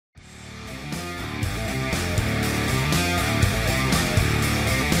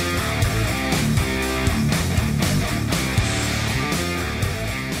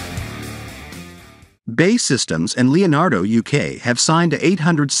BAE Systems and Leonardo UK have signed a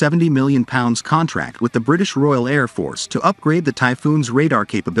 £870 million contract with the British Royal Air Force to upgrade the Typhoon's radar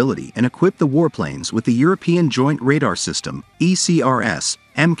capability and equip the warplanes with the European Joint Radar System, ECRS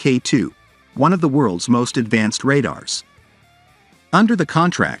Mk2, one of the world's most advanced radars. Under the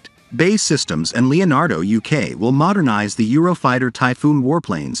contract, BAE Systems and Leonardo UK will modernize the Eurofighter Typhoon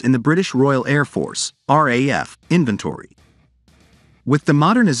warplanes in the British Royal Air Force (RAF) inventory. With the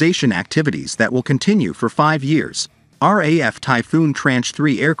modernization activities that will continue for 5 years, RAF Typhoon Tranche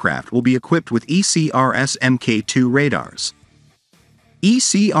 3 aircraft will be equipped with ECRS Mk2 radars.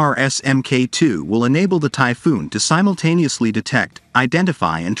 ECRS Mk2 will enable the Typhoon to simultaneously detect,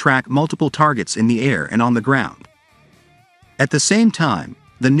 identify and track multiple targets in the air and on the ground. At the same time,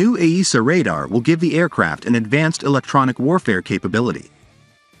 the new AESA radar will give the aircraft an advanced electronic warfare capability.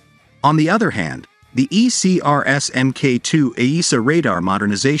 On the other hand, the ECRS Mk2 AESA radar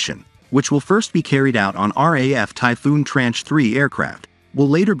modernization, which will first be carried out on RAF Typhoon Tranche 3 aircraft, will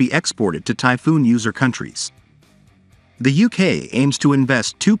later be exported to Typhoon user countries. The UK aims to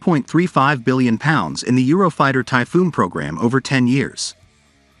invest £2.35 billion in the Eurofighter Typhoon program over 10 years.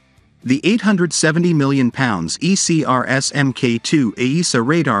 The £870 million ECRS Mk2 AESA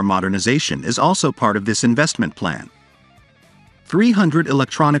radar modernization is also part of this investment plan. 300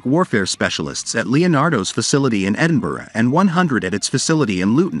 electronic warfare specialists at Leonardo's facility in Edinburgh and 100 at its facility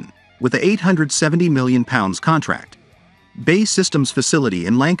in Luton, with the £870 million contract. BAE Systems' facility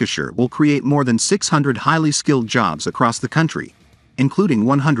in Lancashire will create more than 600 highly skilled jobs across the country, including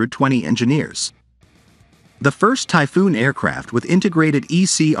 120 engineers. The first Typhoon aircraft with integrated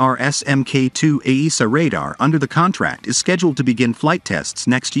ECRS Mk2 AESA radar under the contract is scheduled to begin flight tests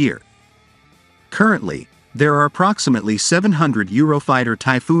next year. Currently, there are approximately 700 Eurofighter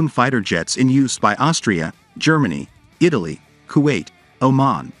Typhoon fighter jets in use by Austria, Germany, Italy, Kuwait,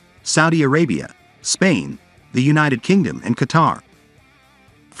 Oman, Saudi Arabia, Spain, the United Kingdom and Qatar.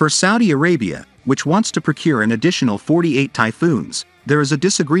 For Saudi Arabia, which wants to procure an additional 48 Typhoons, there is a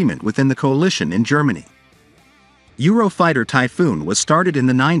disagreement within the coalition in Germany. Eurofighter Typhoon was started in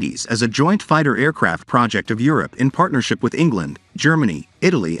the 90s as a joint fighter aircraft project of Europe in partnership with England, Germany,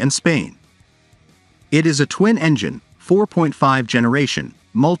 Italy and Spain. It is a twin-engine, 4.5 generation,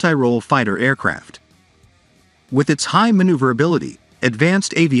 multi-role fighter aircraft. With its high maneuverability,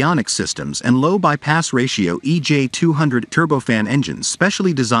 advanced avionics systems and low bypass ratio EJ200 turbofan engines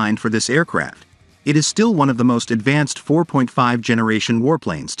specially designed for this aircraft, it is still one of the most advanced 4.5 generation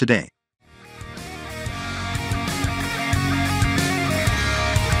warplanes today.